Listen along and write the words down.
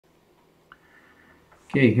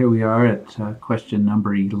Okay, here we are at question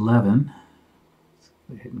number 11. Let's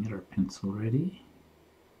go ahead and get our pencil ready.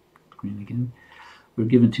 Green again. We're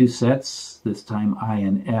given two sets, this time I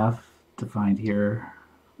and F, defined here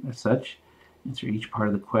as such. Answer each part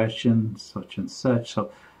of the question, such and such.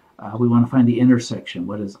 So we want to find the intersection.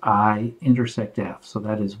 What does I intersect F? So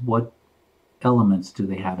that is, what elements do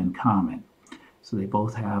they have in common? So they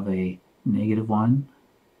both have a -1.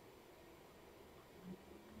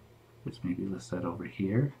 Let's maybe list that over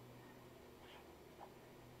here.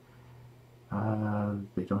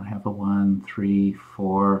 They don't have a 1, 3,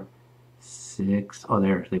 4, 6. Oh,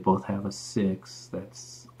 there, they both have a 6.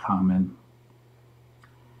 That's common.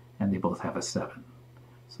 And they both have a 7.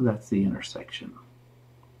 So that's the intersection.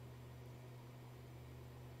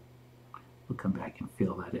 We'll come back and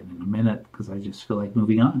fill that in a minute because I just feel like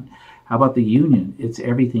moving on. How about the union? It's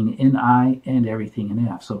everything in I and everything in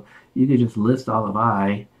F. So you could just list all of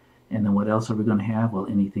I, and then what else are we going to have? Well,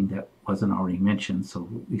 anything that wasn't already mentioned. So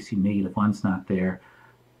we see -1's not there.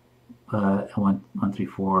 1, 3,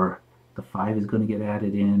 4. The 5 is going to get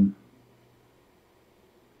added in.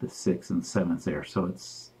 The 6 and 7's there. So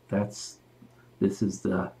this is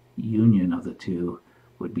the union of the two,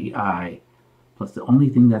 would be I. Plus the only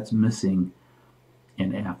thing that's missing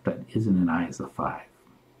in F that isn't in I is the 5.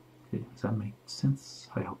 Okay, does that make sense?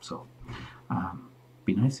 I hope so.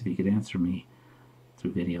 Be nice if you could answer me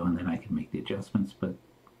through video, and then I can make the adjustments, but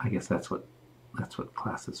I guess that's what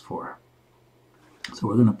class is for. So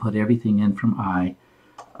we're going to put everything in from I.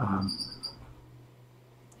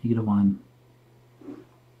 -1.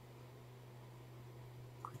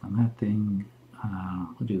 Click on that thing.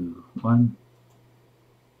 We'll do 1,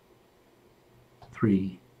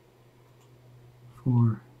 3,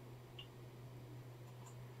 4,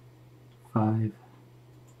 5,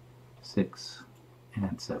 6,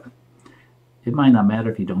 and 7. It might not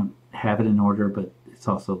matter if you don't have it in order, but it's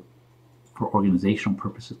also, for organizational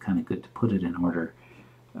purposes, kind of good to put it in order.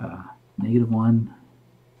 -1,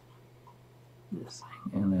 this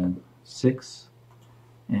thing, and then 6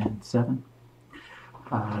 and 7.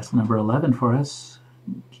 That's number 11 for us.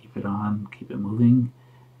 Keep it on, keep it moving,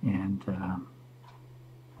 and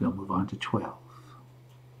we'll move on to 12.